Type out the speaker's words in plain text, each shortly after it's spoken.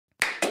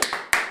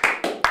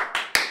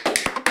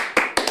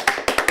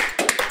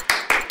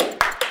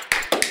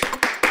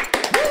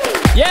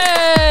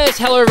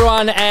Hello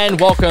everyone and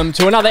welcome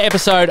to another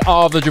episode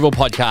of the Dribble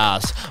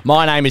Podcast.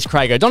 My name is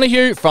Craig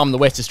O'Donoghue from the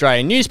West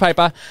Australian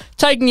newspaper,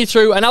 taking you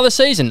through another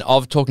season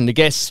of talking to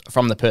guests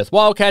from the Perth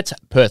Wildcats,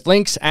 Perth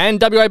Lynx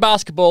and WA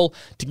Basketball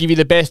to give you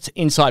the best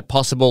insight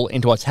possible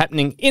into what's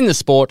happening in the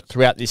sport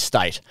throughout this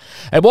state.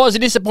 It was a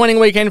disappointing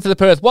weekend for the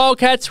Perth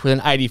Wildcats with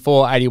an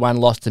 84-81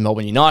 loss to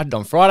Melbourne United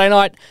on Friday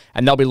night,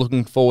 and they'll be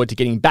looking forward to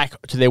getting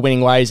back to their winning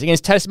ways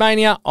against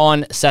Tasmania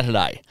on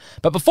Saturday.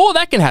 But before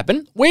that can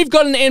happen, we've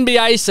got an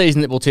NBA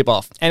season that will tip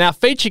off, and our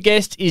feature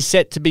guest is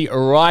set to be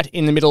right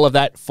in the middle of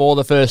that for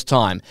the first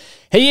time.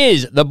 He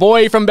is the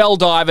boy from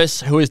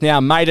Baldivis who has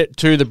now made it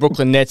to the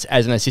Brooklyn Nets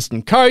as an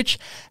assistant coach,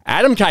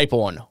 Adam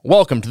Caporn.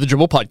 Welcome to the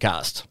Dribble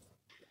Podcast.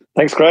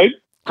 Thanks, Craig.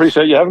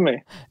 Appreciate you having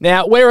me.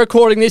 Now, we're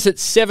recording this at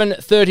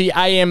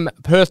 7:30am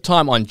Perth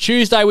time on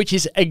Tuesday, which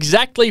is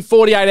exactly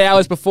 48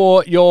 hours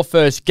before your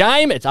first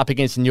game. It's up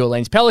against the New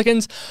Orleans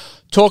Pelicans.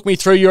 Talk me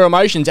through your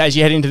emotions as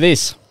you head into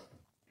this.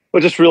 We're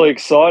just really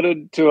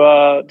excited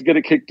to get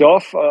it kicked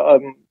off.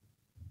 I'm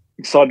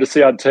excited to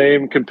see our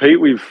team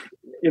compete. We've,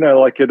 in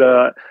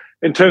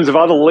terms of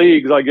other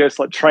leagues, I guess,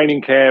 like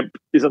training camp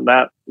isn't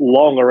that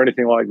long or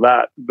anything like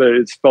that, but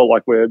it's felt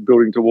like we're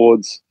building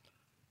towards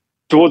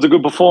a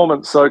good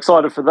performance. So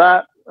excited for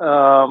that.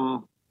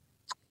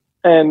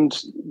 And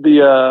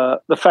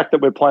the fact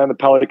that we're playing the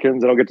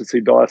Pelicans and I'll get to see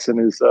Dyson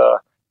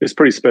is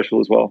pretty special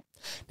as well.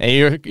 Now,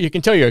 you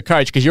can tell you're a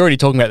coach because you're already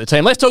talking about the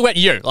team. Let's talk about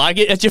you. Like,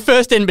 it's your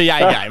first NBA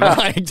game.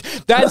 Like,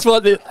 that's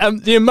what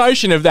the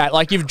emotion of that.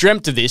 Like, you've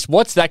dreamt of this.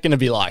 What's that going to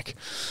be like?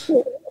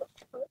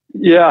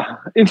 Yeah,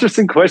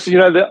 interesting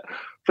question.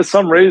 For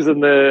some reason,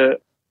 the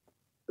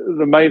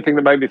main thing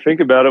that made me think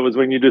about it was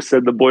when you just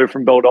said the boy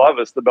from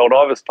Baldivis. The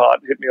Baldivis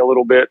part hit me a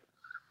little bit.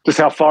 Just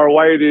how far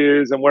away it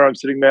is and where I'm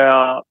sitting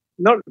now.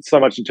 Not so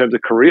much in terms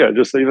of career,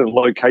 just even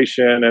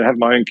location and have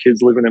my own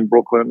kids living in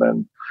Brooklyn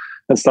and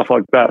stuff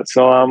like that.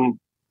 So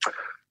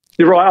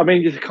you're right. I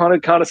mean, you kind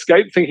of can't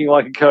escape thinking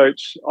like a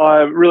coach.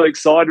 I'm really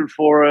excited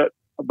for it,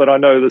 but I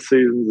know the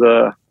season's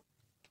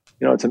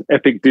it's an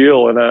epic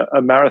deal and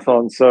a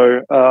marathon.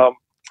 So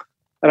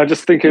and I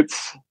just think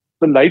it's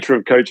the nature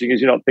of coaching is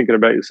you're not thinking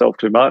about yourself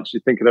too much.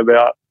 You're thinking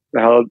about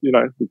how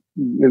the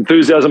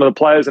enthusiasm of the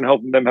players and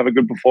helping them have a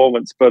good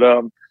performance. But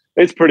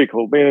it's pretty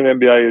cool. Being in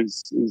NBA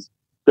is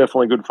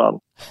definitely good fun.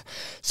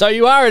 So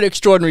you are an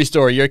extraordinary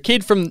story. You're a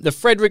kid from the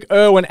Frederick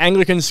Irwin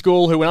Anglican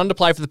School who went on to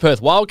play for the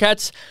Perth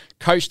Wildcats,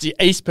 coached the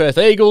East Perth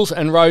Eagles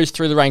and rose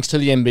through the ranks to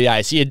the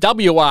NBA. So you're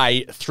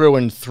WA through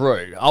and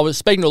through. I was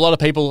speaking to a lot of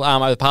people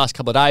over the past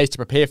couple of days to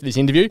prepare for this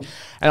interview,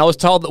 and I was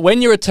told that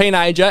when you're a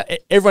teenager,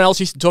 everyone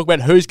else used to talk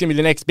about who's going to be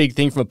the next big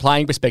thing from a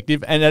playing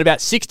perspective, and at about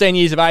 16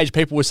 years of age,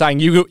 people were saying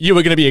you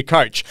were going to be a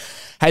coach.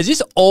 Has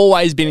this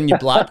always been in your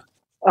blood?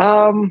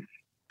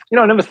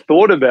 I never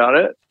thought about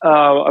it.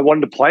 I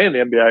wanted to play in the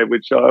NBA,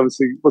 which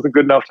obviously wasn't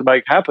good enough to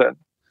make happen.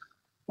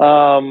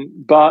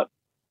 But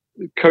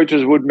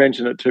coaches would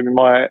mention it to me.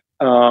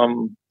 I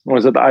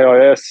was at the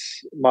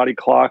AIS, Marty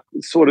Clark,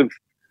 sort of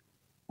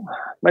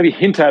maybe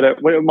hint at it.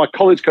 My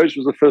college coach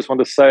was the first one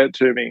to say it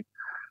to me.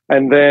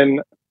 And then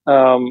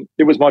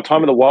it was my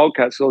time in the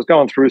Wildcats. So I was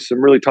going through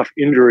some really tough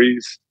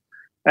injuries.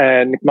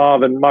 And Nick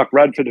Marvin, Mark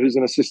Radford, who's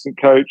an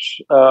assistant coach,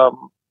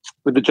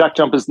 with the Jack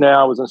Jumpers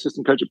now, was an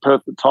assistant coach at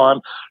Perth at the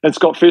time, and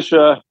Scott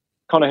Fisher,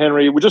 Connor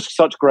Henry were just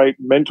such great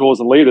mentors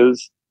and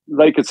leaders.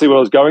 They could see what I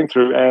was going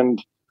through, and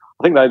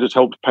I think they just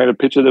helped paint a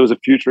picture. There was a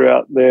future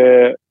out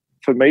there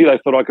for me they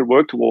thought I could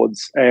work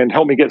towards and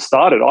help me get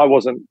started. I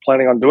wasn't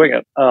planning on doing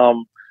it.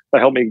 They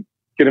helped me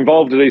get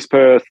involved at East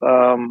Perth.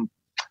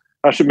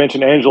 I should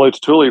mention Angelo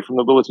Tutuli from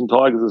the Willetton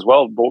Tigers as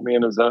well, brought me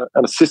in as an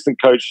assistant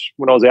coach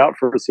when I was out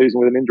for a season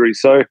with an injury.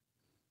 So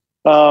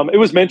it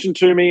was mentioned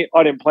to me.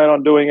 I didn't plan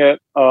on doing it.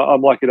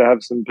 I'm lucky to have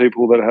some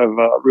people that have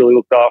really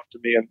looked after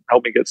me and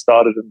helped me get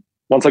started. And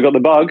once I got the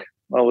bug,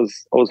 I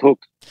was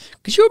hooked.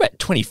 Because you were about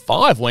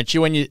 25, weren't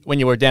you, when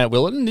you were down at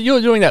Willetton? You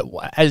were doing that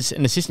as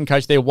an assistant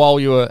coach there while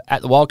you were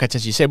at the Wildcats,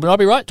 as you said. Would I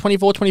be right?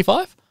 24,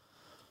 25?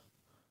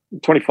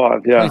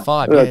 25, yeah.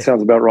 25, that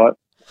sounds about right.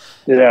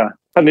 Yeah.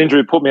 Had an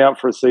injury put me out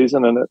for a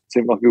season, and it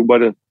seemed like a good way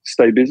to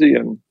stay busy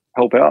and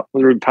help out. I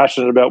was really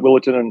passionate about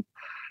Willetton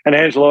and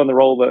Angelo and the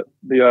role that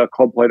the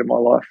club played in my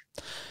life.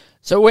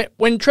 So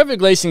when Trevor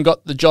Gleeson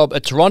got the job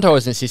at Toronto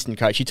as an assistant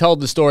coach, he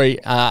told the story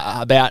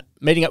about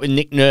meeting up with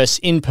Nick Nurse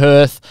in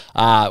Perth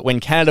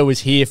when Canada was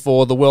here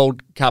for the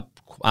World Cup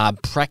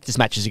practice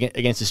matches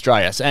against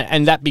Australia.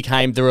 And that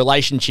became the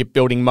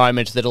relationship-building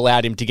moment that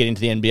allowed him to get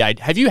into the NBA.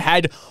 Have you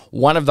had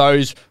one of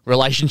those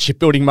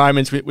relationship-building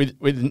moments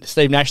with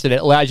Steve Nash that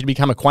allowed you to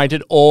become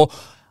acquainted, or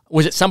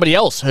was it somebody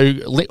else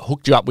who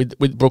hooked you up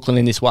with Brooklyn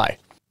in this way?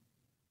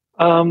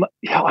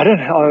 I don't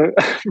know.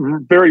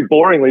 Very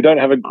boringly, don't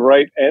have a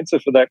great answer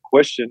for that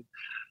question.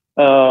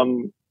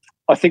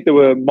 I think there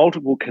were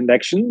multiple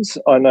connections.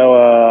 I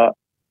know,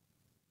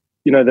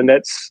 the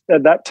Nets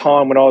at that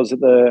time when I was at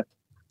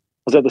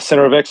the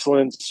Center of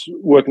Excellence,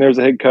 working there as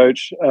a head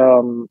coach,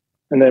 and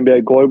the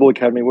NBA Global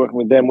Academy, working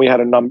with them. We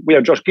had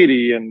Josh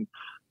Giddey and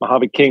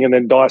Mojave King, and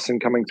then Dyson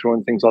coming through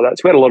and things like that.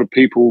 So we had a lot of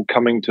people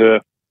coming to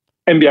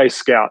NBA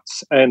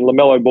scouts, and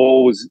LaMelo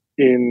Ball was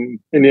in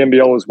the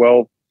NBL as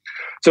well.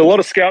 So a lot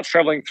of scouts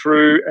traveling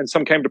through, and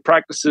some came to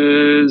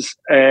practices.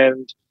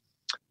 And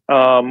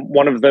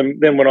one of them,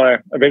 then when I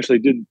eventually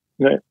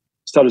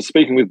started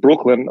speaking with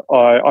Brooklyn,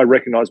 I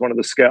recognized one of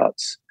the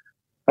scouts.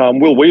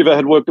 Will Weaver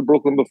had worked at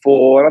Brooklyn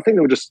before, and I think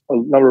there were just a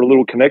number of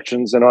little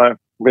connections. And I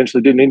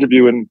eventually did an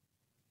interview and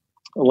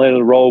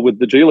landed a role with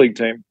the G League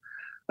team.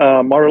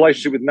 My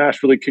relationship with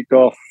Nash really kicked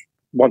off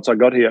once I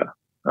got here,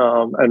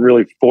 and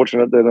really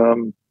fortunate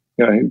that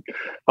he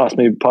asked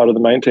me to be part of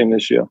the main team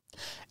this year.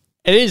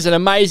 It is an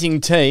amazing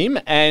team,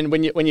 and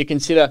when you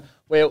consider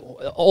where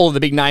all of the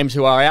big names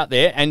who are out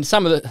there, and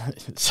some of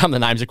the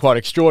names are quite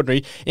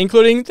extraordinary,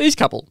 including these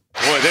couple.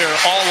 Boy, they're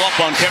all up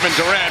on Kevin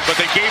Durant, but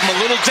they gave him a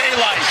little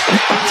daylight.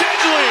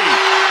 Deadly!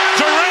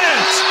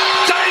 Durant!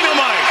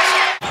 Dynamite!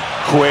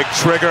 Quick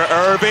trigger,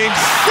 Irving.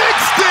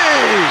 60!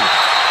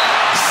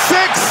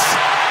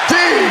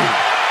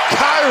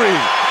 Kyrie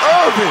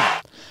Irving!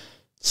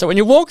 So when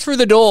you walk through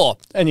the door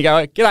and you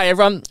go, "G'day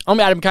everyone, I'm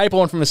Adam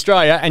Caporn from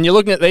Australia," and you're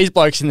looking at these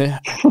blokes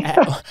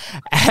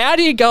how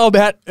do you go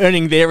about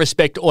earning their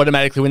respect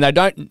automatically when they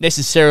don't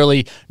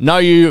necessarily know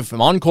you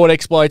from on-court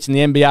exploits in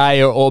the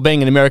NBA or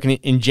being an American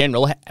in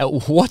general?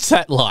 What's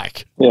that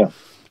like? Yeah.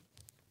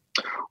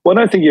 Well,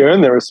 I don't think you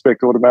earn their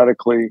respect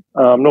automatically,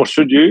 nor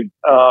should you.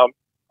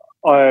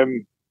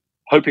 I'm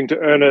hoping to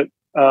earn it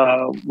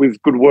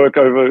with good work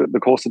over the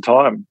course of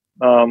time.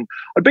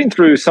 I've been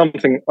through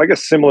something, I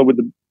guess, similar with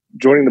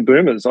joining the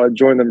Boomers. I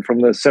joined them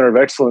from the Center of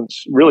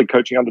Excellence, really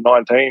coaching under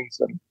 19s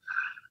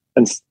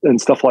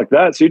and stuff like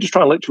that. So you just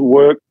try and let your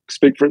work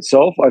speak for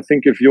itself. I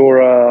think if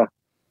you're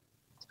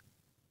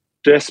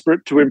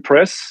desperate to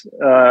impress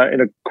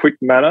in a quick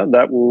manner,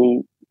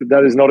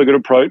 that is not a good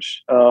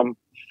approach. And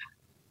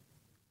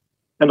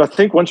I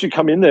think once you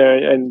come in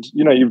there and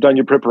you've done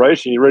your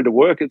preparation, you're ready to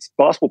work, it's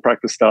basketball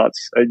practice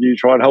starts, and you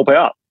try and help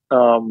out.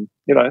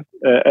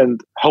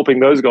 And helping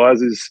those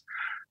guys is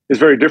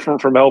very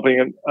different from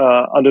helping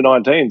under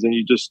 19s, and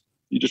you just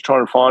try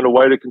and find a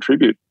way to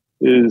contribute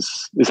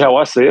is how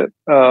I see it.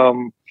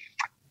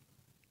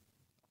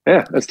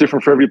 It's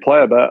different for every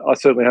player, but I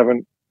certainly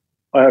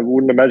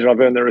wouldn't imagine I've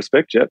earned their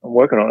respect yet. I'm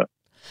working on it.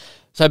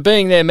 So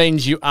being there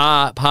means you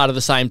are part of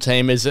the same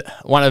team as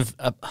one of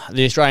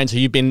the Australians who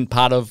you've been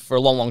part of for a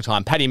long, long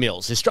time, Paddy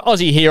Mills, this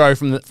Aussie hero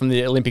from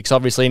the Olympics,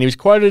 obviously, and he was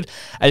quoted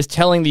as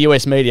telling the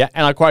US media,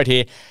 and I quote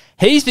here,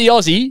 "He's the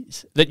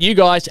Aussie that you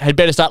guys had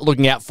better start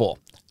looking out for."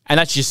 And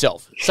that's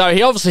yourself. So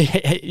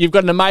you've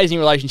got an amazing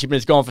relationship and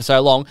it's gone for so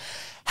long.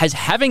 Has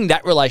having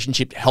that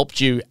relationship helped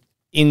you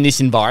in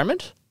this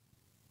environment?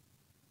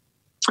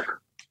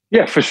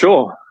 Yeah, for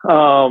sure.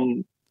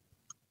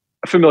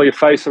 A familiar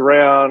face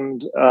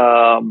around,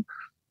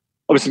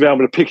 obviously being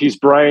able to pick his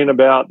brain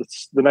about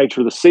the nature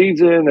of the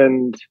season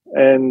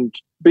and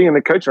being in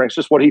the coaching ranks,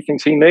 just what he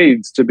thinks he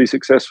needs to be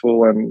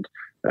successful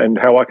and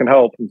how I can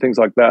help and things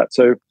like that.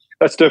 So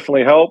that's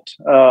definitely helped.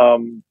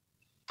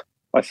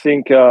 I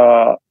think,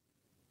 our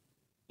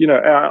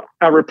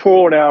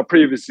rapport and our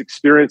previous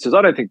experiences,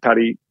 I don't think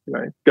Paddy,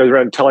 goes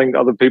around telling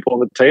other people on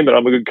the team that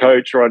I'm a good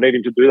coach or I need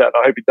him to do that.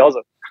 I hope he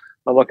doesn't.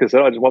 Like I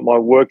said, I just want my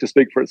work to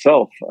speak for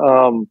itself.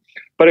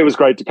 But it was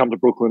great to come to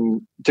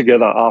Brooklyn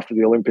together after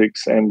the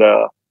Olympics and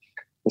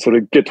sort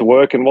of get to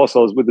work. And whilst I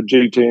was with the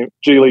G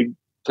League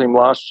team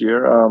last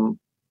year,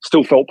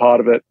 still felt part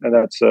of it. And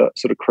that's a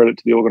sort of credit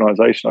to the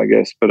organisation, I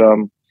guess. But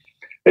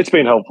it's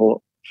been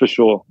helpful for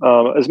sure.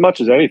 As much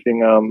as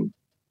anything,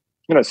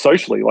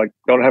 socially, like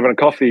going and having a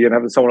coffee and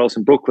having someone else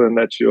in Brooklyn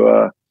that you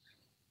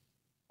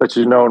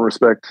know and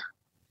respect.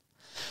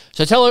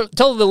 So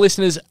tell the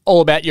listeners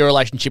all about your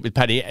relationship with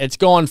Paddy. It's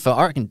gone for,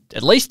 I reckon,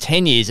 at least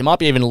 10 years. It might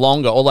be even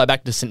longer, all the way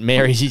back to St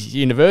Mary's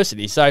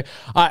University. So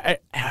how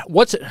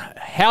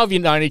have you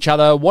known each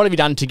other? What have you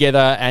done together?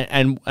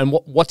 And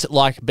what's it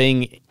like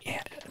being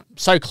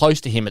so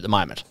close to him at the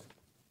moment?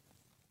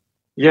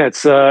 Yeah,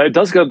 it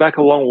does go back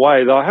a long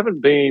way, though I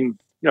haven't been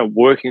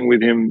working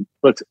with him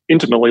let's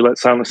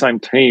say on the same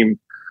team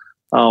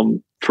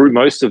through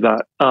most of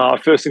that. I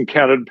first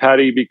encountered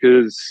Paddy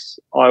because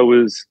I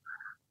was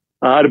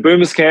at a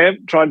Boomers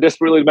camp trying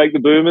desperately to make the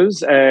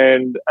Boomers,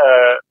 and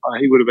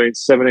he would have been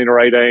 17 or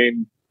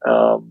 18,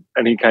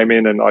 and he came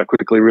in and I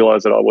quickly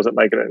realised that I wasn't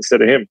making it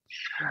instead of him.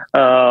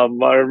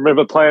 I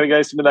remember playing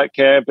against him in that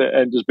camp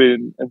and just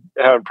being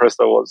how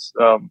impressed I was,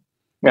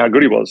 how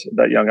good he was at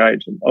that young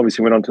age. And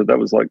obviously went on to, that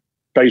was like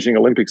Beijing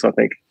Olympics, I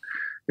think.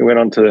 He went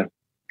on to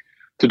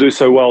do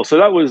so well. So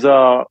that was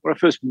when I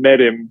first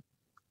met him,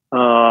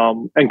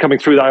 and coming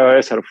through the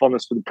AIS, had a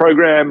fondness for the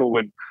program and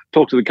would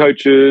talk to the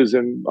coaches.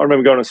 And I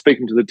remember going and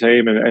speaking to the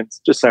team and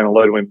just saying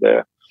hello to him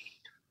there.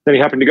 Then he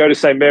happened to go to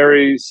St.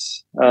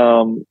 Mary's.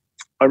 I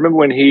remember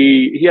when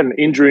he had an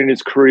injury in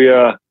his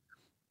career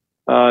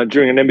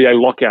during an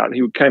NBA lockout.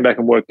 He came back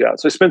and worked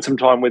out. So I spent some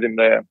time with him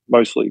there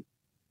mostly.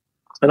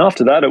 And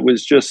after that, it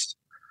was just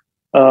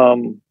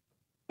bump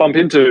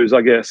intos,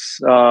 I guess,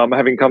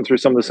 having come through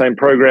some of the same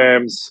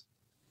programs.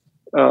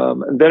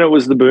 And then it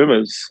was the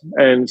Boomers.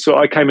 And so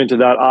I came into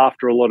that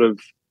after a lot of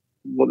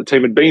what the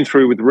team had been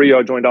through with Rio.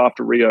 I joined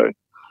after Rio.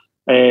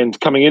 And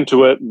coming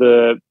into it,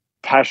 the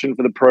passion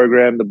for the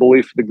program, the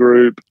belief for the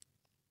group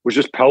was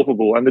just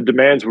palpable, and the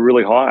demands were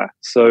really high.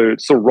 So to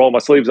sort of roll my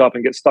sleeves up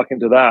and get stuck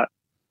into that,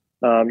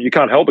 you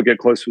can't help but get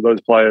close with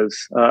those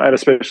players, and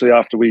especially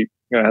after we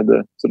had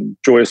the sort of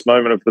joyous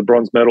moment of the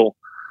bronze medal.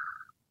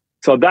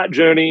 So that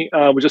journey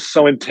was just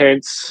so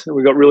intense, and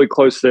we got really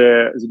close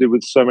there, as I did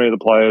with so many of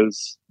the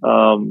players.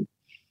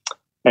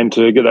 And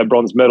to get that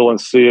bronze medal and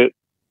see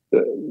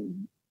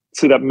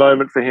that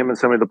moment for him and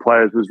so many of the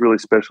players was really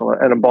special,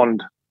 and a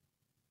bond,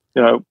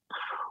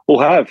 we'll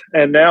have.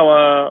 And now,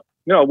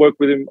 I work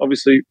with him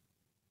obviously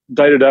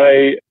day to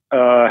day,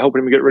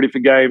 helping him get ready for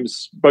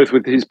games, both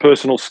with his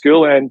personal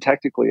skill and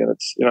tactically. And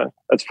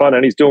it's fun,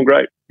 and he's doing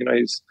great.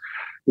 He's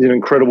an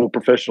incredible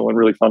professional and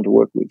really fun to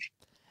work with.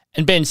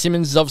 And Ben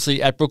Simmons is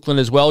obviously at Brooklyn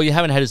as well. You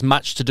haven't had as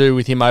much to do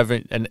with him over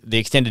the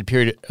extended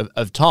period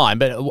of time,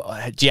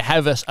 but do you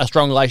have a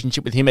strong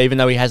relationship with him, even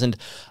though he hasn't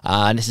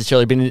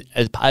necessarily been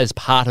as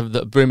part of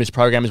the Boomers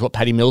program as what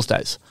Paddy Mills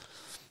does?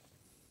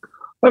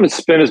 I haven't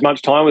spent as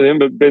much time with him,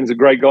 but Ben's a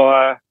great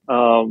guy,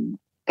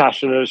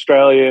 passionate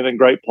Australian and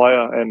great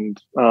player.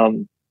 And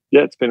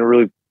it's been a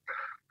really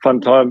fun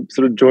time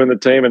sort of joining the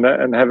team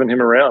and having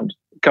him around.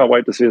 Can't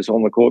wait to see us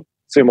on the court,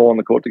 see them all on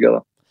the court together.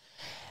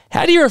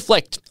 How do you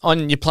reflect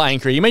on your playing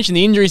career? You mentioned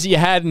the injuries that you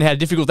had and how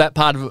difficult that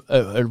part of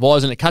it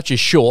was, and it cut you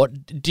short.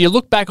 Do you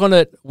look back on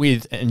it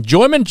with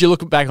enjoyment? Do you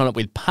look back on it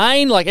with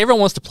pain? Like, everyone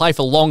wants to play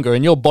for longer,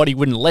 and your body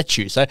wouldn't let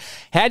you. So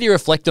how do you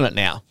reflect on it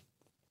now?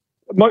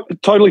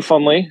 Totally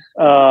fondly.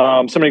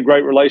 So many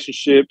great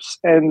relationships,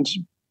 and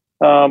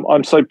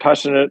I'm so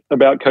passionate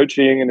about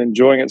coaching and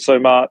enjoying it so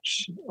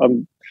much.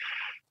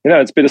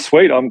 It's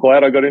bittersweet. I'm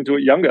glad I got into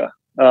it younger,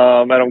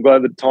 and I'm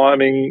glad the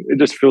timing, it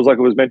just feels like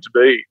it was meant to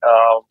be.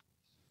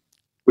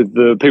 With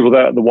the people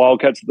the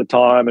Wildcats at the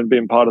time, and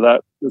being part of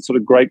that sort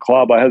of great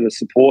club, I had the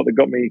support that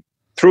got me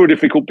through a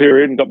difficult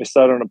period and got me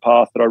started on a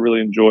path that I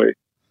really enjoy,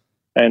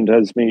 and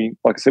has me,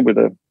 like I said, with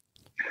a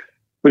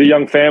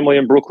young family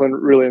in Brooklyn,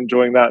 really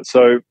enjoying that.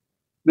 So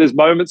there's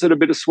moments that are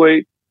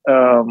bittersweet,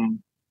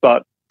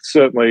 but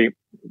certainly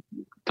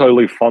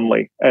totally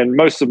fondly. And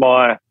most of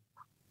my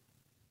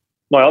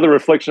other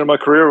reflection of my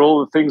career,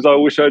 all the things I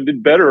wish I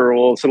did better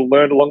or sort of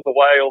learned along the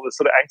way, all the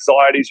sort of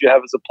anxieties you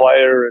have as a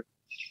player and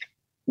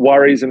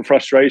worries and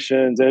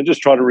frustrations, and just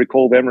try to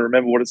recall them and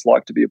remember what it's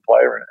like to be a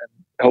player and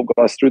help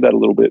guys through that a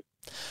little bit.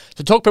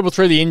 So talk people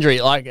through the injury.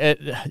 Like,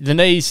 the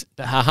knees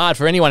are hard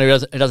for anyone who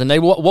doesn't knee.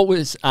 What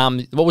was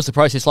the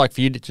process like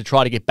for you to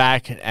try to get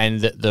back, and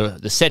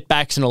the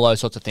setbacks and all those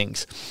sorts of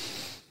things?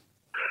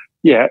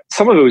 Yeah,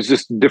 some of it was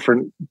just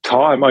different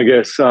time, I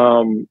guess.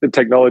 The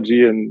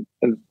technology and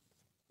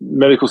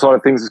medical side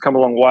of things has come a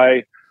long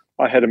way.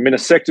 I had a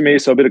meniscectomy,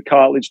 so a bit of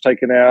cartilage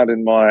taken out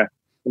in the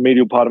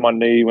medial part of my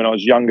knee when I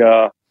was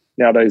younger.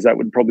 Nowadays, that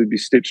would probably be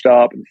stitched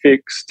up and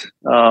fixed.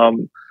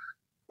 And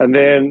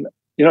then,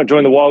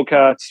 joining the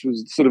Wildcats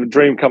was sort of a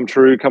dream come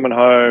true, coming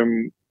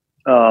home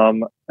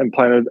and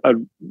playing a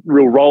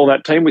real role in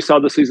that team. We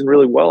started the season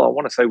really well. I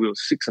want to say we were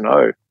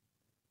 6-0.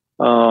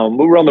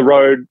 We were on the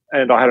road,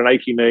 and I had an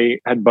achy knee,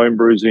 had bone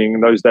bruising. In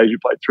those days, you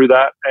played through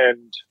that,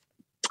 and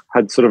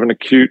had sort of an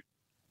acute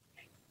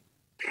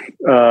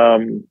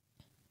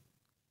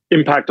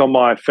impact on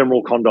my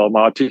femoral condyle, my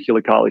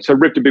articular cartilage. So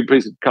ripped a big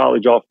piece of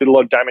cartilage off, did a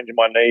lot of damage in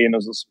my knee, and there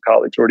was some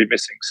cartilage already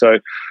missing. So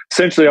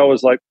essentially I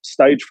was like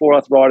stage 4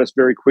 arthritis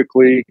very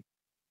quickly.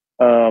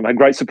 Had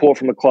great support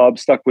from the club,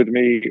 stuck with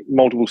me,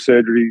 multiple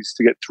surgeries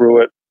to get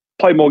through it.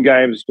 Played more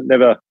games, but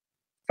never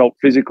felt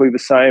physically the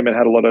same, and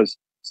had a lot of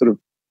sort of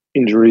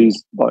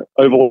injuries, like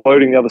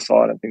overloading the other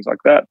side and things like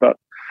that. But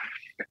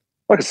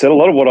like I said, a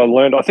lot of what I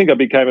learned, I think I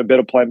became a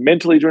better player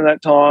mentally during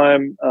that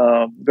time.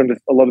 Got into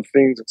a lot of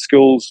things and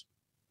skills,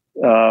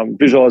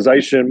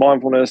 visualization,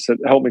 mindfulness that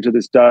helped me to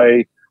this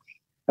day,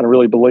 and I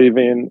really believe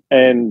in.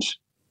 And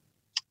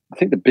I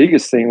think the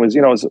biggest thing was,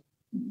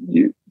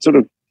 you sort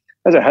of,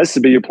 as it has to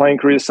be, your playing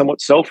career is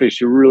somewhat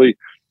selfish. You're really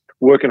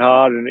working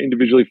hard and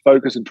individually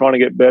focused and trying to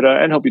get better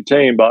and help your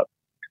team, but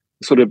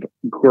sort of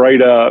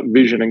greater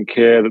vision and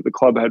care that the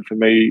club had for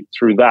me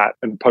through that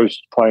and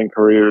post-playing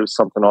career is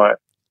something I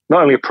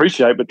not only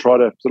appreciate, but try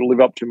to sort of live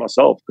up to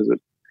myself, because it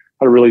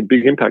had a really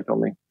big impact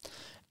on me.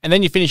 And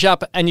then you finish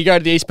up and you go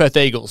to the East Perth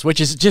Eagles, which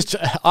is just,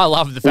 I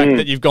love the fact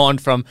that you've gone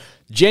from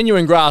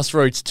genuine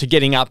grassroots to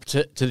getting up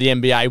to the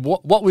NBA.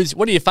 What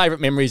are your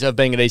favourite memories of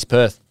being at East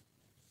Perth?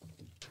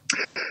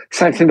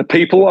 Same thing, the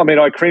people. I mean,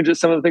 I cringe at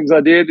some of the things I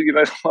did,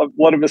 a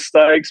lot of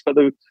mistakes, but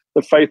the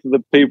faith of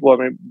the people. I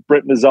mean,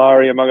 Brett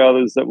Nazari, among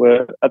others, that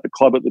were at the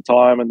club at the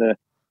time, and the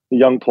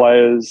young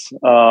players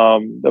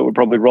that were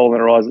probably rolling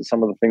their eyes at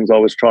some of the things I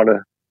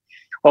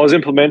was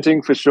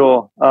implementing, for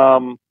sure.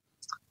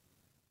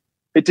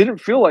 It didn't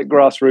feel like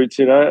grassroots,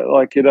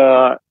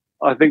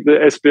 I think the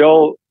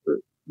SBL,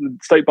 the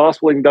State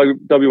Basketball League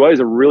in WA, is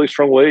a really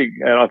strong league,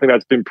 and I think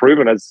that's been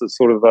proven as the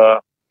sort of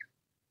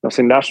I've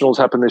seen nationals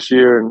happen this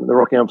year, and the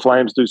Rockingham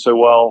Flames do so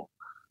well,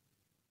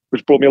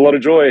 which brought me a lot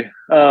of joy.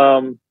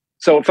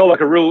 So it felt like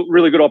a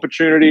really good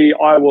opportunity.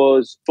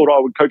 Thought I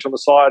would coach on the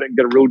side and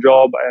get a real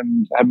job,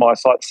 and had my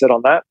sights set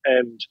on that.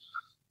 And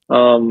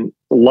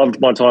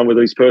Loved my time with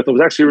East Perth. I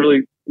was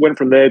actually went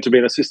from there to be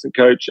an assistant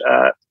coach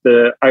at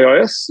the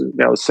AIS,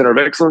 now the Centre of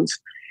Excellence.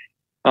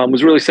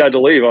 Was really sad to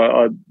leave.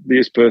 The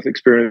East Perth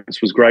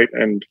experience was great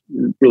and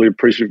really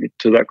appreciative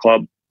to that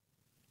club.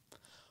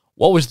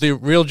 What was the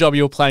real job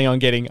you were planning on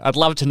getting? I'd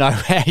love to know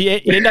how you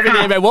end up in the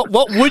NBA.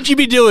 What would you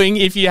be doing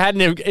if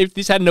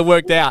this hadn't have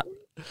worked out?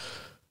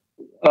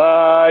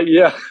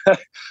 Yeah,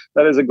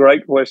 that is a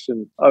great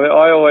question. I mean,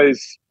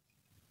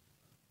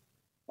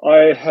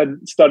 I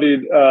had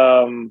studied.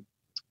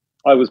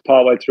 I was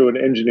partway through an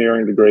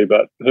engineering degree,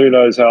 but who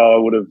knows how I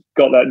would have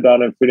got that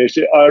done and finished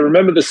it. I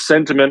remember the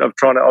sentiment of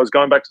I was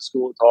going back to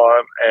school at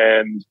the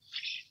time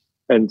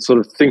and sort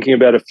of thinking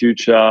about a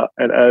future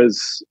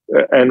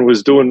and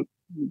was doing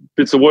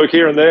bits of work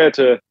here and there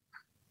to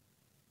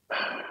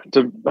I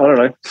don't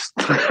know,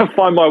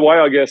 find my way,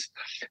 I guess.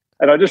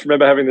 And I just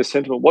remember having this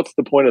sentiment, what's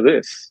the point of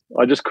this?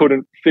 I just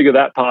couldn't figure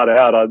that part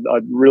out. I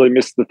really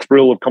missed the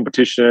thrill of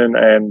competition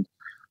and,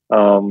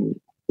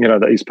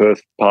 the East Perth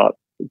part.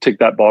 Tick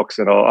that box,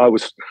 and when I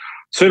was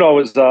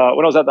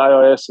at the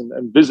AIS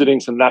and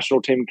visiting some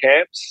national team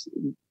camps,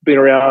 being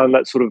around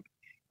that sort of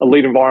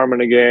elite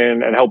environment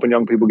again and helping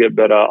young people get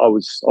better, I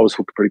was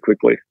hooked pretty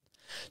quickly.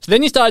 So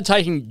then you started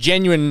taking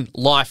genuine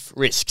life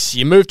risks.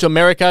 You moved to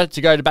America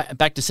to go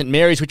back to St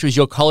Mary's, which was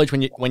your college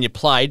when you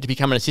played, to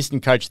become an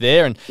assistant coach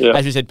there. And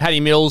as we said, Paddy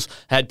Mills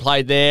had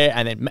played there,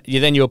 and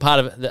then you were part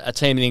of a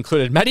team that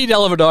included Matty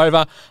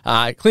Dellavedova,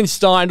 Clint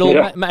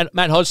Steindl,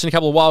 Matt Hodgson, a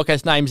couple of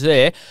Wildcats names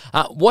there.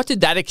 What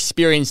did that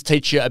experience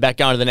teach you about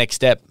going to the next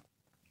step?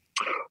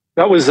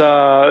 That was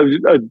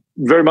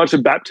very much a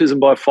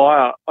baptism by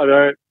fire. I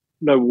don't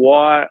know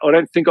why. I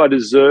don't think I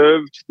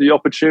deserved the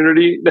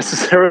opportunity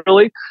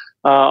necessarily.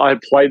 I had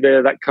played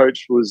there. That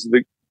coach was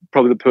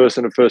probably the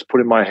person who first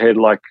put in my head,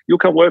 like, you'll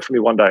come work for me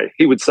one day.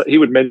 He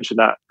would mention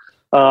that.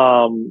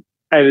 And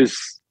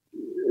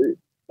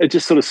it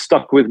just sort of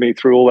stuck with me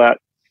through all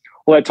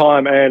that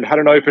time, and had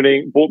an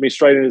opening, brought me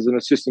straight in as an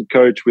assistant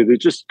coach with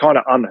it, just kind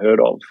of unheard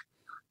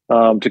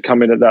of to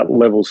come in at that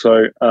level.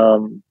 So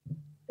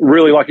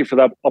really lucky for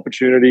that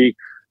opportunity.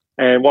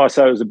 And why I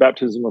say it was a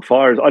baptism of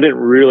fire is I didn't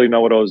really know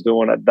what I was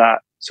doing at that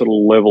sort of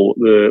level,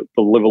 the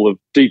level of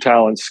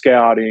detail and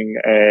scouting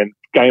and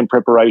game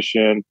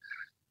preparation.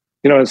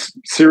 It's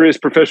serious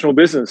professional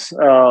business,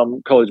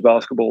 college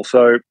basketball.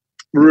 So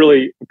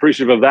really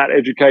appreciative of that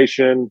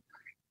education.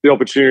 The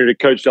opportunity to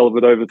coach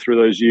Dellavedova through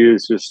those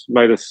years just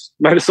made us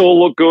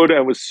all look good,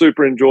 and was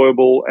super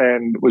enjoyable,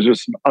 and was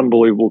just an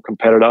unbelievable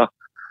competitor.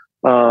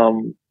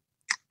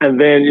 And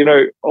then,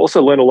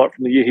 also learned a lot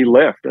from the year he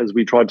left as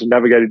we tried to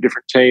navigate a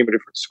different team, a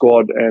different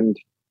squad. And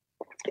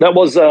that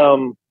was,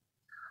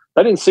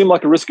 that didn't seem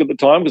like a risk at the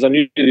time because I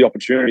knew the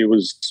opportunity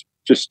was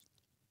just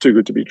too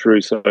good to be true.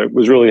 So I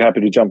was really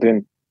happy to jump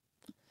in.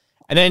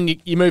 And then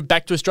you moved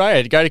back to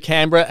Australia to go to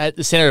Canberra at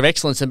the Centre of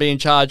Excellence and be in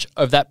charge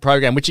of that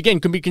program, which again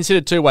can be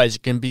considered two ways.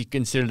 It can be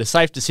considered a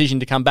safe decision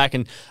to come back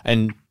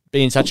and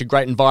be in such a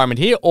great environment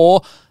here,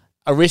 or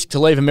a risk to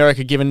leave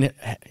America given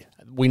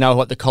we know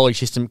what the college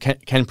system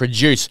can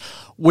produce.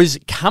 Was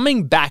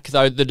coming back,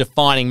 though, the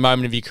defining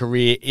moment of your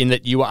career in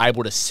that you were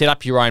able to set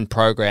up your own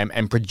program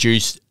and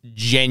produce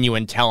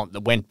genuine talent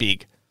that went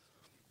big?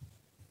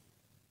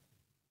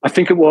 I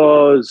think it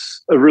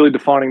was a really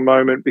defining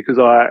moment because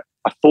I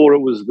thought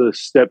it was the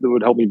step that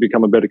would help me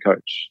become a better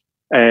coach.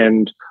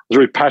 And I was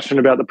really passionate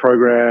about the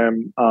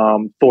program,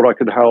 thought I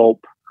could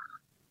help.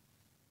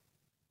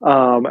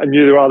 I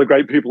knew there were other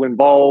great people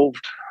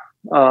involved.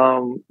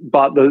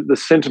 But the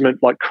sentiment,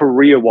 like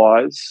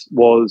career-wise,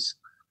 was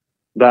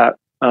that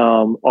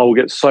I will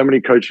get so many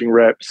coaching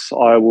reps.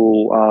 I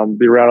will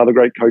be around other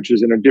great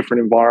coaches in a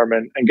different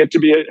environment and get to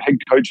be a head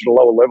coach at a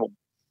lower level.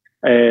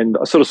 And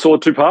I sort of saw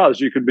two paths.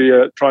 You could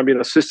try and be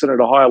an assistant at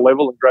a higher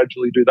level and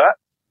gradually do that.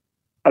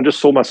 I just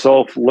saw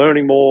myself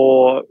learning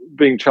more,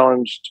 being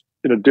challenged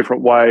in a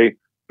different way,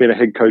 being a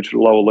head coach at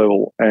a lower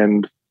level.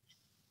 And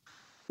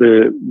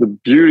the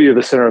beauty of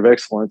the Centre of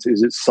Excellence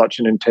is it's such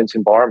an intense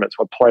environment. It's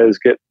why players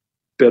get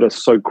better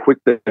so quick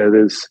there.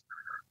 There's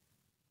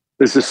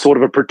this sort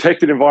of a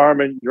protected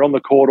environment. You're on the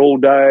court all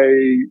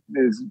day.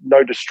 There's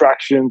no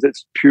distractions.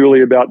 It's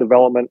purely about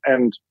development,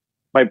 and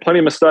made plenty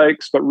of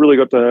mistakes, but really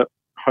got to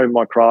hone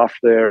my craft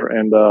there.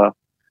 And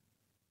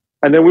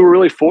then we were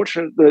really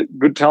fortunate that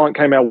good talent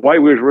came our way.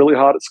 We were really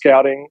hard at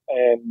scouting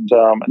and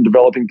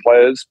developing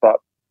players, but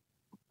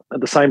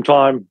at the same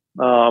time,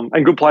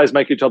 and good players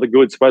make each other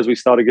good. So as we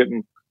started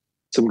getting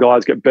some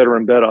guys get better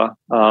and better,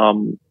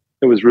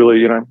 it was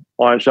really,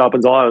 iron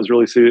sharpens iron. It was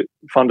really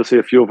fun to see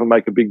a few of them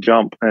make a big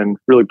jump, and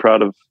really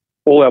proud of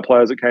all our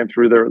players that came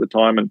through there at the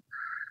time.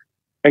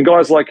 And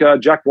guys like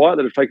Jack White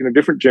that have taken a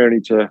different journey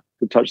to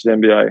touch the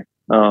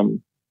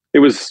NBA. It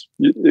was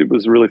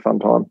a really fun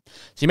time.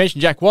 So you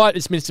mentioned Jack White.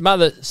 It's been some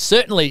other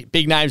certainly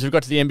big names who've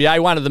got to the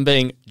NBA, one of them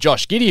being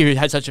Josh Giddey, who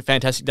had such a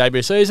fantastic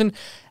debut season.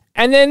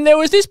 And then there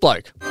was this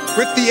bloke.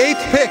 With the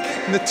 8th pick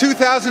in the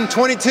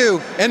 2022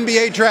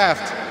 NBA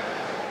Draft,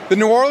 the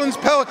New Orleans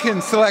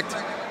Pelicans select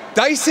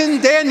Dyson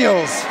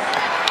Daniels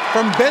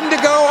from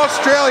Bendigo,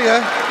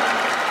 Australia,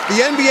 the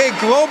NBA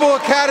Global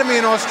Academy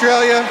in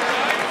Australia,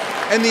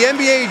 and the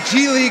NBA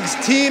G League's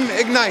Team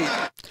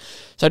Ignite.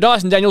 So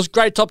Dyson Daniels,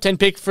 great top 10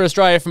 pick for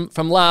Australia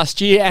from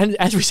last year. And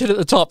as we said at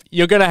the top,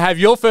 you're going to have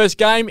your first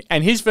game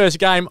and his first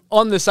game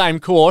on the same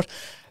court.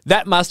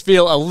 That must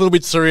feel a little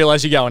bit surreal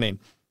as you're going in.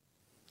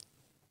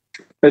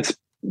 It's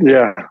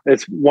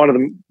one of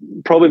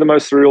probably the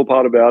most surreal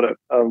part about it.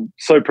 I'm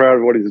so proud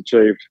of what he's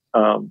achieved.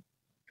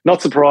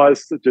 Not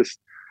surprised, just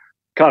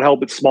can't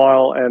help but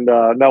smile, and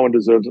no one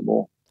deserves it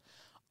more.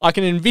 I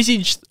can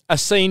envisage a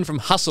scene from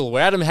Hustle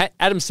where Adam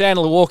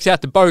Sandler walks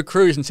out to Bo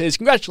Cruz and says,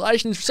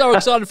 "Congratulations, so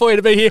excited for you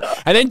to be here,"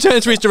 and then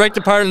turns to his direct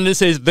opponent and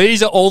says,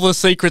 "These are all the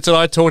secrets that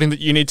I taught him that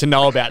you need to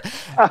know about."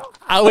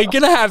 Are we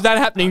going to have that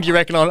happening, do you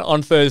reckon,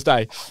 on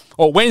Thursday?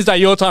 Or Wednesday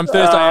your time,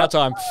 Thursday our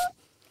time?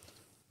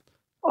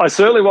 I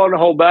certainly won't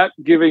hold back,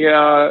 giving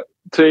our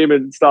team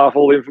and staff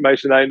all the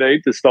information they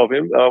need to stop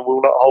him.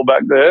 We'll not hold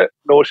back there,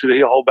 nor should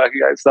he hold back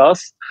against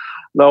us.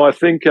 No, I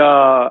think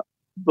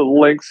the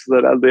lengths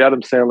that the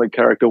Adam Sandler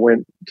character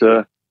went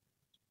to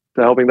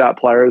helping that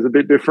player is a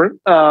bit different.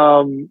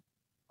 I'm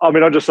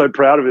just so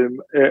proud of him.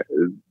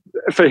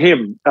 For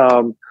him,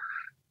 I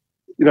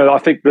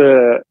think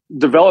the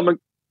development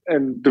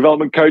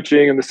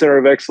coaching and the center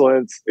of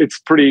excellence, it's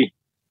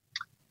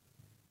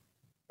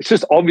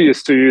just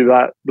obvious to you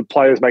that the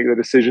players make their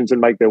decisions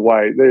and make their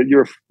way.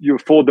 You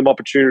afford them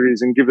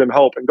opportunities and give them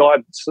help and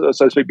guidance, so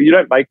to speak, but you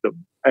don't make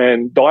them.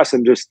 And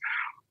Dyson, just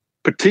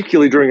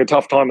particularly during a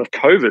tough time of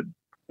COVID,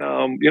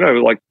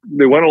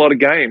 there weren't a lot of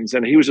games,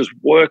 and he was just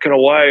working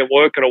away, and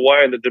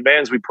the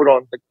demands we put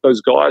on those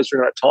guys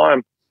during that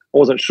time, I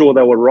wasn't sure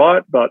they were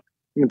right, but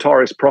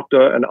Tyrese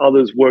Proctor and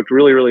others worked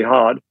really, really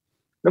hard.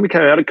 Then we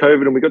came out of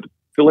COVID and we got to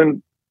fill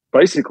in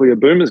basically a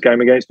Boomers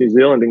game against New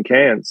Zealand in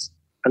Cairns.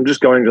 And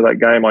just going into that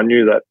game, I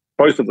knew that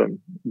both of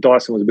them,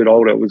 Dyson was a bit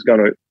older, was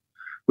going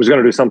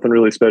to do something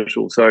really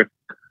special. So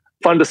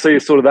fun to see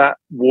sort of that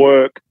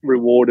work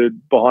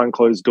rewarded behind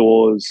closed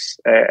doors,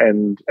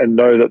 and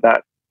know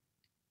that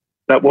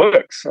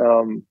works.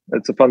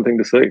 It's a fun thing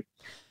to see.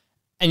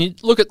 And you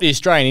look at the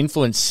Australian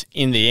influence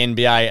in the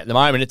NBA at the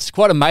moment, it's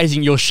quite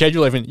amazing your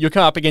schedule. Even you'll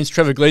come up against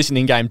Trevor Gleeson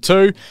in Game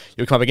 2,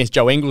 you'll come up against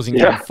Joe Ingles in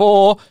Game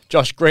 4,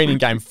 Josh Green in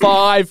Game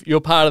 5,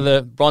 you're part of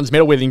the bronze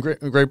medal winning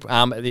group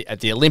at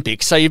the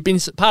Olympics. So you've been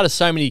part of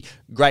so many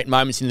great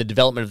moments in the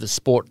development of the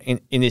sport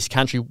in this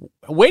country.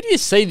 Where do you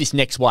see this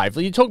next wave?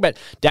 You talk about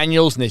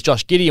Daniels and there's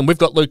Josh Giddey, and we've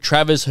got Luke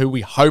Travers, who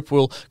we hope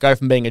will go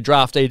from being a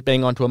draftee to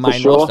being onto a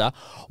main roster.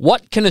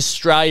 What can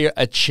Australia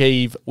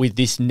achieve with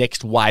this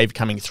next wave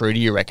coming through, do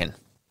you reckon?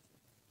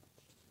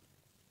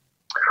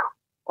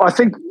 I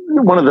think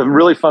one of the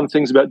really fun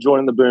things about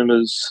joining the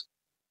Boomers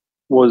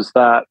was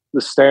that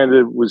the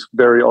standard was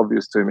very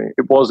obvious to me.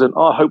 It wasn't,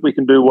 I hope we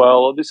can do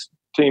well, this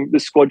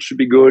squad should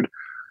be good.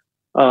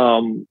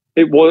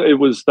 It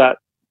was that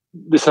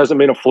this hasn't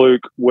been a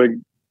fluke. We're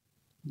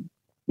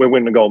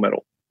winning a gold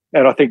medal.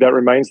 And I think that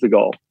remains the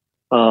goal.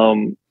 We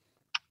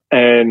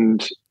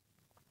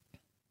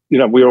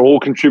are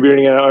all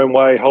contributing in our own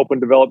way, helping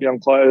develop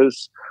young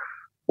players,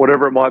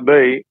 whatever it might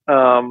be.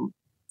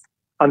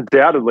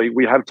 Undoubtedly,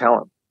 we have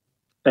talent.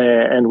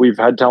 And we've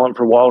had talent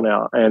for a while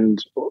now. And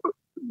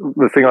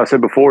the thing I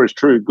said before is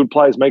true. Good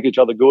players make each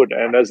other good.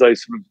 And as they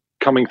sort of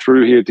coming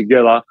through here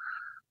together,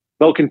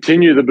 they'll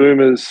continue the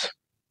Boomers'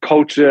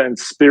 culture and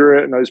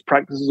spirit, and those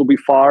practices will be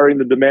firing.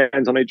 The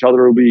demands on each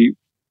other will be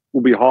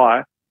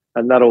high.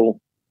 And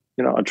that'll,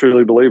 I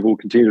truly believe we'll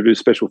continue to do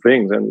special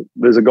things. And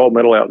there's a gold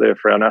medal out there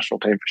for our national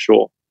team for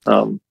sure.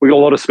 We've got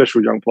a lot of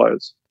special young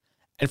players.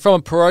 And from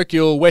a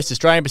parochial West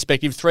Australian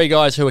perspective, 3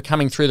 guys who are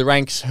coming through the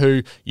ranks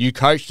who you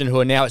coached and who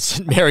are now at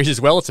St Mary's as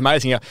well. It's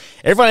amazing.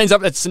 Everyone ends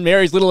up at St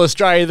Mary's, little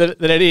Australia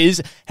that it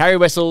is. Harry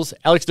Wessels,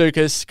 Alex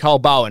Dukas, Cole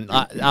Bowen.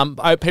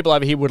 People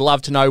over here would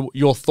love to know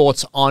your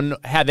thoughts on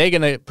how they're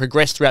going to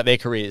progress throughout their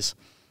careers.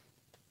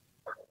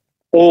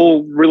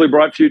 All really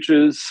bright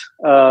futures.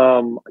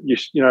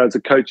 As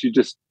a coach,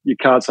 you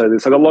can't say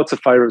this. I've got lots of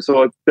favourites,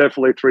 so it's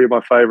definitely 3 of my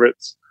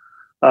favourites.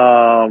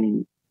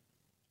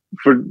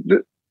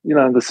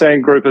 The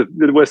Sand Group,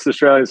 the West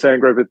Australian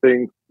Sand Group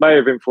thing may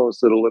have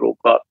influenced it a little,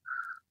 but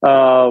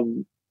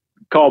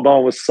Cole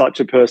Bowen was such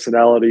a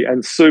personality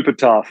and super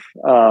tough.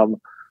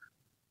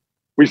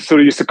 We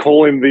sort of used to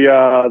call him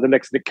the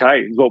next Nick Kay,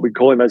 is what we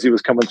call him as he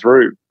was coming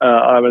through.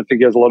 I think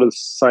he has a lot of the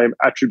same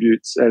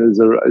attributes and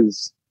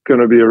is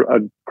going to be a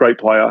great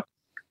player.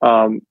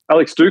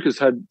 Alex Dukas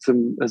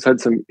has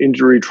had some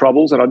injury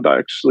troubles, and I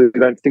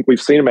don't think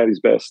we've seen him at his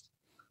best.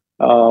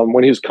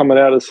 When he was coming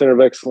out of the Centre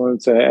of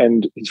Excellence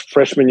and his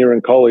freshman year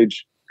in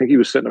college, I think he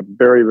was setting a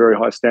very, very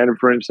high standard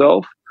for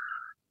himself.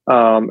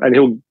 And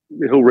he'll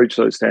reach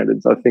those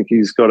standards. I think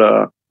he's got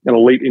an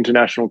elite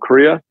international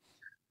career.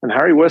 And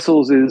Harry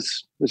Wessels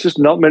there's just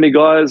not many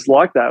guys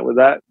like that with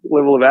that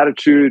level of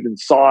attitude and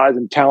size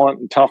and talent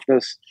and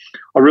toughness.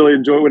 I really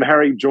enjoyed when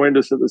Harry joined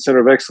us at the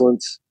Centre of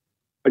Excellence.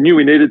 I knew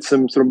we needed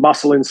some sort of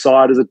muscle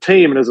inside as a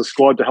team and as a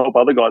squad to help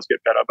other guys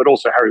get better. But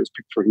also Harry was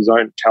picked for his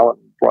own talent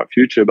and bright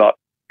future. But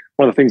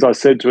one of the things I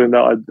said to him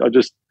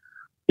that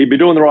he'd be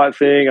doing the right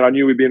thing, and I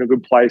knew we'd be in a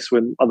good place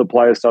when other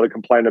players started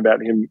complaining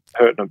about him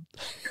hurting them.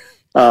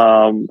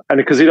 And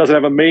because he doesn't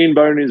have a mean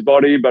bone in his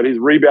body, but his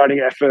rebounding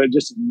effort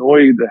just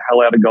annoyed the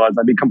hell out of guys.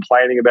 They'd be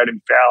complaining about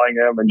him fouling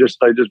them, and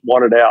they just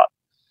want it out.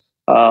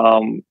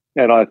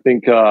 And I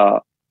think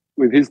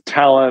with his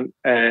talent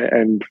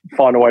and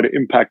find a way to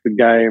impact the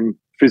game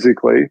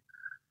physically,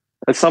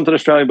 that's something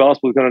Australian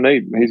basketball is going to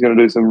need. He's going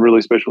to do some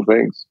really special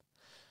things.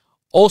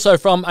 Also,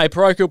 from a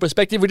parochial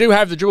perspective, we do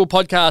have the Dribble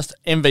Podcast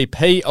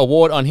MVP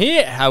award on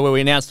here, where we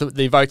announce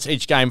the votes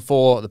each game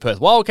for the Perth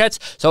Wildcats.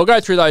 So I'll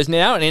go through those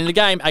now. And in the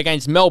game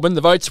against Melbourne,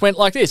 the votes went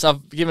like this.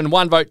 I've given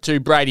one vote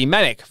to Brady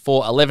Manick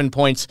for 11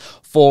 points,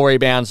 4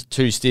 rebounds,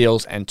 2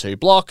 steals and 2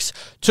 blocks.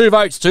 2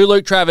 votes to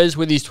Luke Travers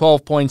with his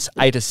 12 points,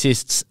 8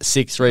 assists,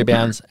 6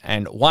 rebounds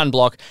and 1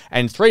 block.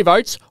 And 3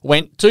 votes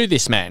went to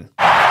this man.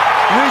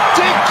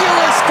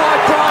 Ridiculous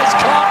by Bryce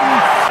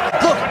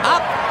Cotton. Look,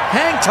 up,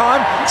 hang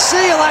time.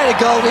 See you later,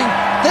 Golding.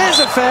 There's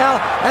a foul,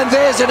 and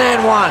there's an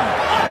and one.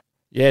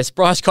 Yes,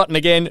 Bryce Cotton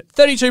again,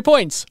 32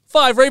 points,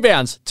 5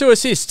 rebounds, 2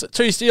 assists,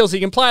 2 steals. He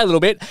can play a little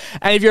bit.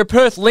 And if you're a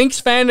Perth Lynx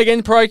fan,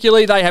 again,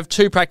 parochially, they have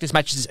 2 practice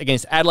matches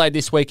against Adelaide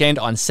this weekend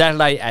on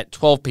Saturday at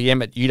 12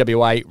 p.m. at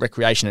UWA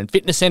Recreation and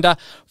Fitness Centre,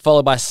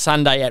 followed by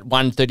Sunday at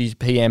 1:30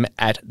 p.m.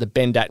 at the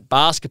Bendat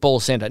Basketball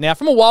Centre. Now,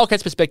 from a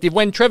Wildcats perspective,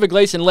 when Trevor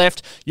Gleeson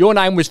left, your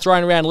name was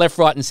thrown around left,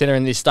 right and centre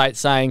in this state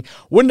saying,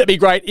 wouldn't it be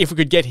great if we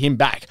could get him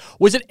back?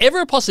 Was it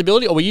ever a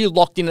possibility, or were you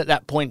locked in at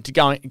that point to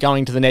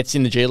going to the Nets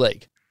in the G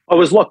League? I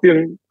was locked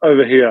in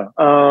over here.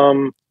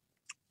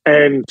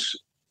 And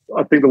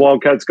I think the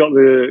Wildcats got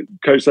the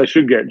coach they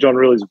should get. John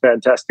Riley's a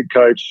fantastic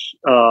coach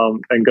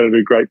and going to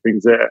do great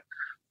things there.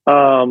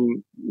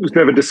 It was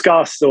never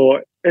discussed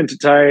or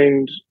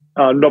entertained.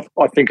 I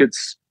think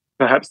it's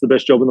perhaps the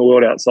best job in the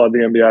world outside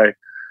the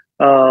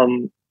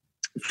NBA.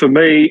 For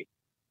me,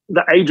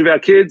 the age of our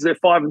kids, they're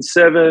 5 and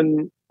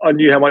 7. I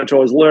knew how much I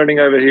was learning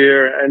over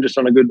here and just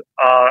on a good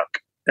arc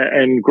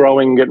and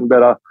growing, getting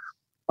better.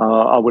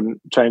 I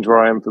wouldn't change where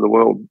I am for the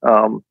world.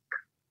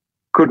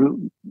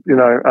 Couldn't,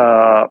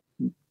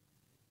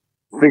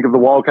 think of the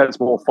Wildcats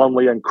more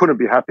fondly and couldn't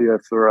be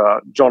happier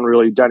for John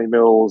Riley, Danny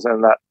Mills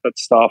and that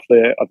staff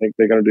there. I think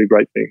they're going to do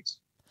great things.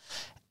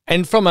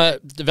 And from a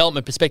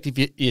development perspective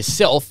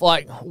yourself,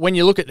 like when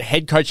you look at the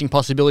head coaching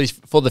possibilities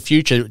for the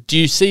future, do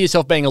you see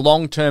yourself being a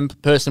long-term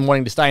person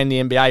wanting to stay in the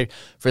NBA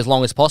for as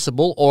long as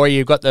possible, or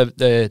you've got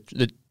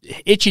the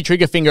itchy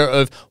trigger finger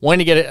of wanting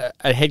to get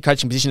a head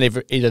coaching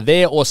position either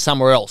there or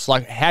somewhere else?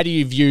 Like, how do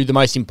you view the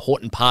most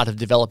important part of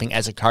developing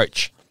as a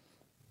coach?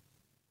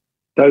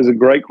 That is a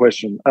great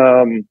question.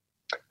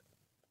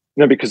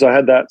 Because I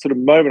had that sort of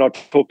moment I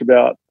talked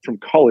about from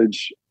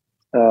college.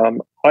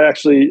 I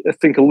actually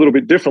think a little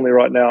bit differently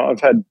right now.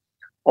 I've had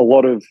a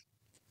lot of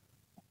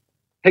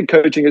head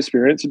coaching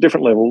experience at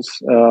different levels,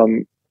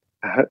 and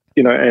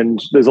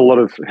there's a lot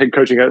of head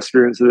coaching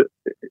experience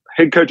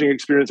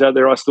out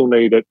there I still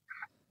need at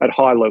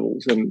high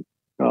levels and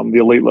the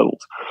elite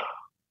levels.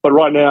 But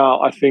right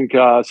now, I think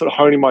sort of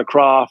honing my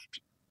craft,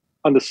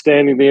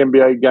 understanding the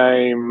NBA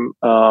game,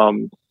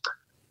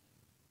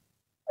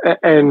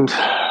 and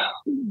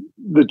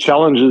the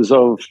challenges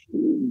of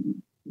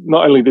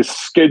not only this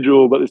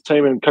schedule, but this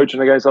team and coaching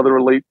against other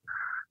elite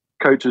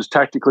coaches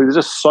tactically. There's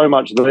just so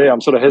much there. I'm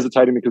sort of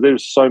hesitating because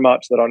there's so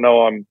much that I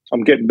know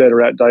I'm getting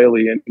better at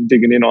daily and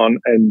digging in on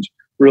and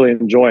really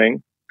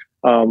enjoying.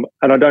 And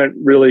I don't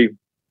really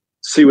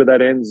see where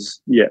that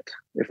ends yet,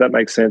 if that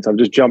makes sense. I've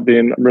just jumped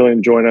in. I'm really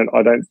enjoying it.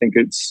 I don't think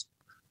it's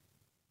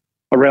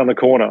around the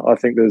corner. I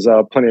think there's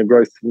plenty of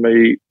growth for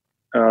me.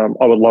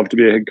 I would love to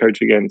be a head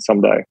coach again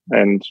someday.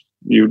 And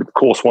you, of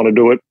course, want to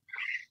do it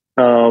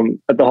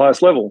at the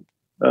highest level.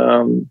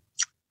 Some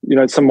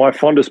of my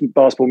fondest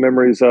basketball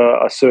memories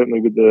are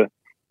certainly with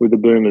the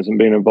Boomers, and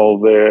being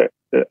involved there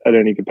at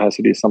any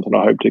capacity is something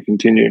I hope to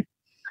continue.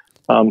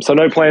 So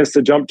no plans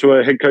to jump to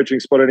a head coaching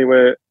spot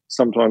anywhere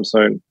sometime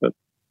soon. But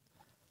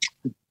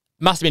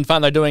must have been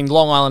fun though doing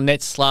Long Island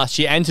Nets last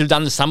year and to have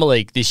done the Summer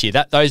League this year.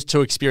 Those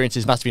 2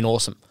 experiences must have been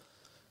awesome.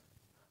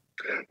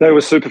 They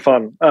were super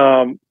fun.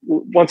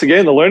 Once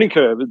again, the learning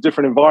curve, a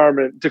different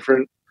environment,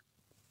 different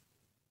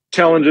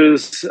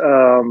challenges.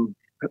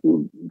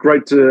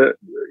 Great to,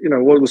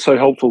 what was so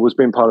helpful was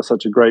being part of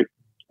such a great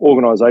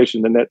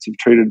organisation. The Nets have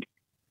treated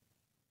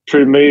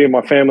me and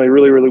my family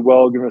really, really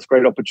well, given us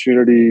great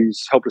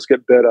opportunities, helped us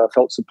get better,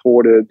 felt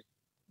supported,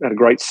 had a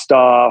great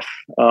staff.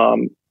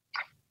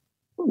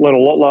 Learned a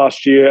lot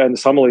last year, and the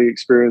Summer League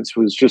experience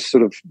was just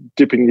sort of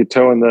dipping your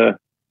toe in the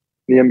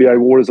NBA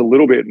waters a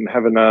little bit and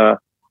having a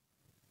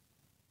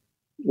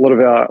lot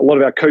of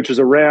our coaches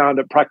around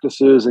at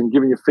practices and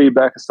giving you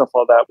feedback and stuff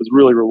like that was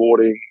really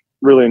rewarding,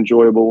 really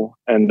enjoyable.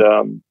 And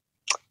I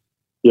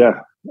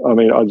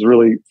was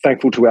really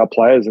thankful to our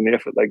players and the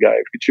effort they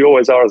gave, which you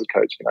always are as a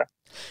coach,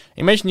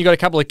 You mentioned you've got a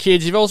couple of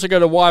kids. You've also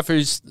got a wife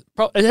who's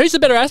the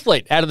better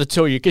athlete out of the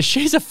two of you, because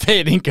she's a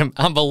fair income,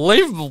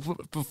 unbelievable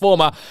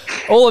performer,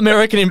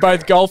 All-American in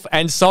both golf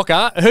and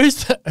soccer.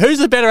 Who's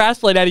the better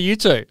athlete out of you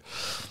two?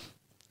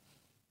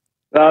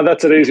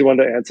 That's an easy one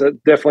to answer.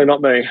 Definitely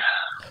not me.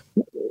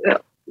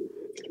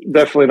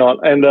 definitely not.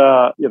 And,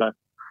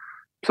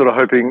 sort of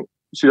hoping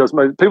she does.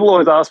 People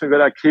always ask me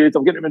about our kids.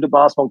 I'm getting them into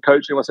basketball and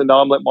coaching. I said, no,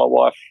 I'm letting my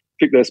wife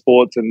pick their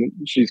sports, and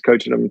she's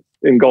coaching them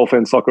in golf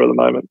and soccer at the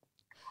moment.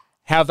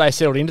 How have they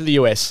settled into the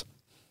US?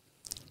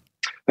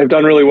 They've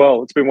done really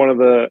well. It's been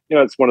that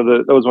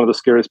was one of the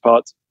scariest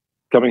parts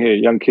coming here.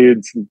 Young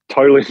kids,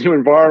 totally new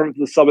environment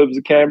from the suburbs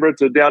of Canberra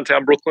to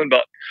downtown Brooklyn,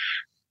 but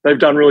they've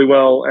done really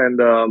well. And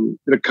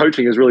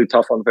coaching is really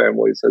tough on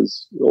families,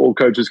 as all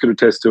coaches could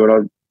attest to.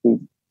 And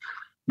I'm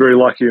very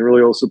lucky and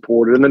really all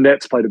supported. And the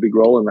Nets played a big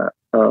role in that.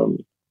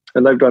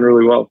 And they've done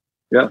really well.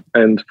 Yeah.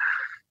 And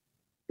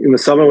in the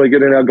summer, we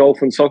get in our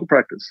golf and soccer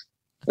practice.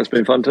 That's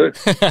been fun too.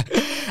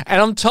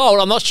 And I'm told,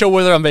 I'm not sure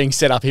whether I'm being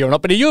set up here or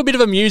not, but are you a bit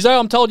of a muso?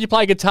 I'm told you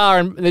play guitar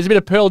and there's a bit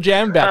of Pearl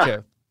Jam about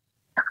you.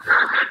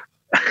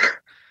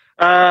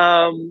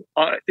 I'm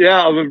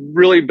a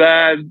really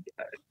bad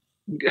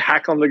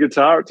hack on the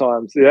guitar at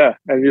times. Yeah.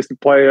 And used to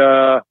play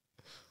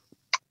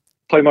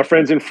my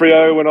friends in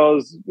Frio when I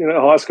was,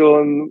 high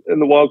school and in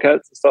the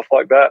Wildcats and stuff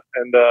like that.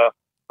 And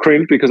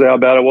cringe because of how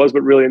bad it was,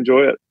 but really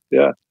enjoy it.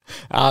 Yeah.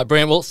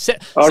 Brilliant. Well,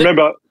 I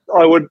remember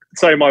I would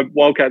say my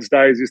Wildcats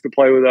days used to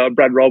play with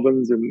Brad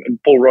Robbins and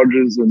Paul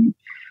Rogers and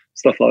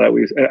stuff like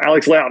that.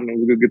 Alex Loughton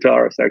was a good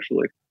guitarist,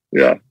 actually.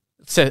 Yeah.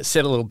 Set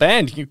a little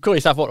band. You could call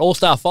yourself,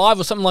 All-Star 5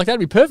 or something like that?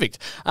 It'd be perfect.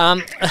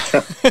 So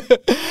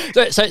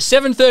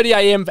 7:30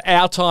 a.m.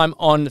 our time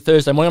on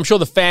Thursday morning. I'm sure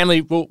the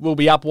family will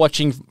be up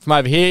watching from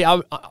over here.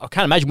 I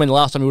can't imagine when the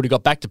last time we would have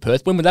got back to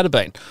Perth. When would that have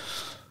been?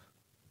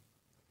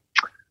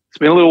 It's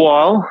been a little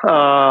while,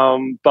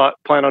 but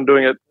plan on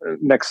doing it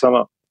next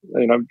summer.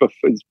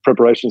 It's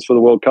preparations for the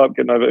World Cup,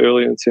 getting over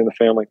early and seeing the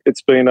family.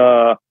 It's been,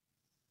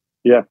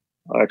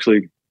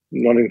 actually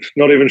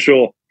not even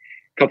sure.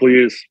 A couple of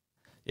years.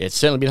 Yeah, it's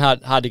certainly been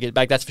hard to get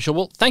back, that's for sure.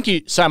 Well, thank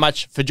you so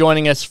much for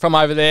joining us from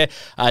over there.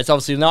 It's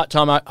obviously night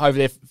time over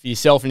there for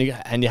yourself, and you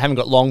haven't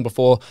got long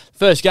before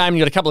first game.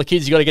 You've got a couple of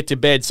kids you've got to get to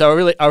bed.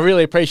 So I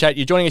really appreciate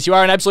you joining us. You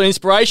are an absolute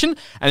inspiration,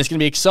 and it's going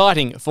to be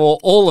exciting for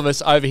all of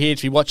us over here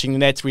to be watching the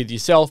Nets with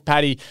yourself,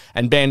 Paddy,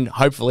 and Ben,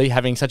 hopefully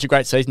having such a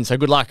great season. So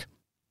good luck.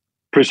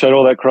 Appreciate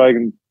all that, Craig,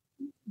 and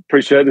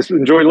appreciate this.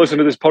 Enjoy listening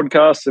to this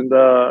podcast, and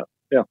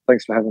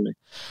thanks for having me.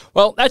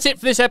 Well, that's it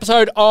for this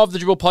episode of the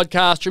Dribble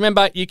Podcast.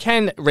 Remember, you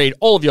can read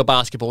all of your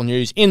basketball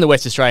news in the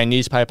West Australian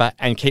newspaper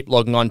and keep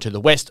logging on to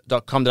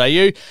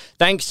thewest.com.au.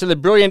 Thanks to the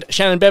brilliant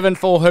Shannon Bevan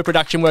for her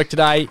production work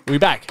today. We'll be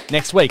back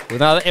next week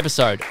with another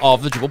episode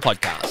of the Dribble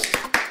Podcast.